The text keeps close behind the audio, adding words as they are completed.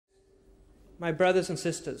My brothers and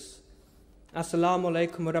sisters, Assalamu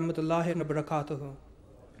alaikum wa rahmatullahi wa barakatuhu.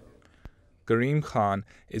 Karim Khan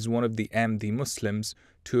is one of the Ahmadi Muslims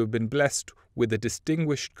to have been blessed with a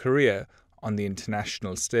distinguished career on the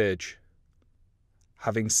international stage.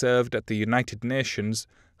 Having served at the United Nations,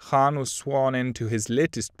 Khan was sworn in to his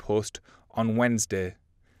latest post on Wednesday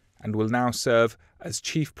and will now serve as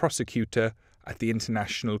Chief Prosecutor at the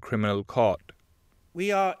International Criminal Court.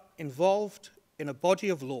 We are involved in a body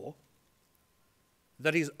of law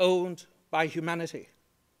that is owned by humanity.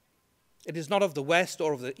 It is not of the West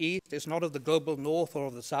or of the East, it's not of the global North or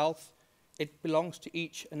of the South. It belongs to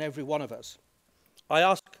each and every one of us. I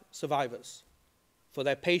ask survivors for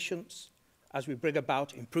their patience as we bring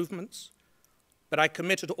about improvements, but I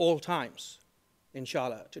commit at all times,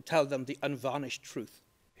 inshallah, to tell them the unvarnished truth.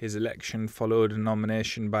 His election followed a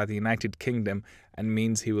nomination by the United Kingdom and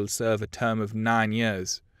means he will serve a term of 9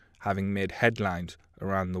 years, having made headlines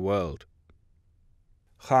around the world.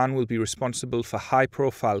 Khan will be responsible for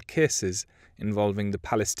high-profile cases involving the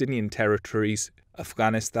Palestinian territories,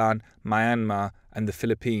 Afghanistan, Myanmar and the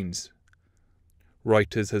Philippines.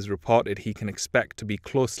 Reuters has reported he can expect to be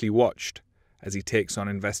closely watched as he takes on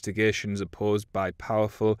investigations opposed by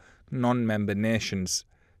powerful non-member nations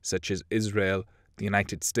such as Israel, the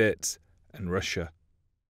United States and Russia.